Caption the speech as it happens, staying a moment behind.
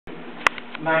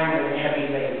Mine was heavy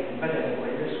laden, but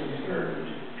anyway, this one's burdened.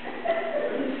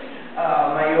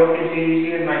 My yoke is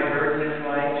easy and my burden is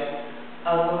light.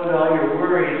 I'll load all